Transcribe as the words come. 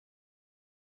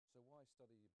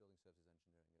study building services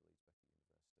engineering at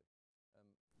Leeds Beckett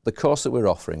University. The course that we're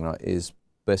offering is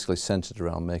basically centred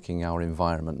around making our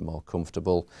environment more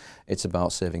comfortable. It's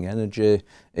about saving energy.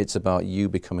 It's about you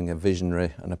becoming a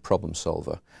visionary and a problem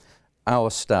solver. Our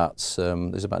stats,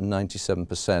 there's about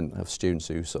 97% of students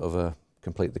who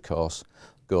complete the course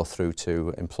go through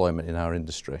to employment in our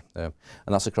industry. And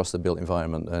that's across the built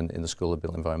environment and in the School of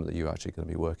Built Environment that you're actually going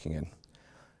to be working in.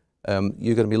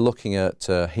 You're going to be looking at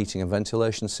heating and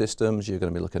ventilation systems, you're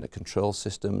going to be looking at control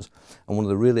systems, and one of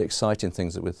the really exciting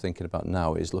things that we're thinking about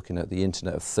now is looking at the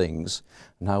Internet of Things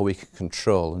and how we can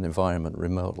control an environment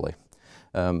remotely.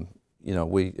 You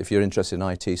know, if you're interested in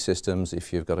IT systems,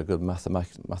 if you've got a good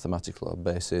mathematical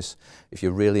basis, if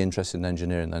you're really interested in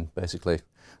engineering, then basically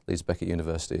Leeds Beckett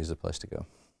University is the place to go.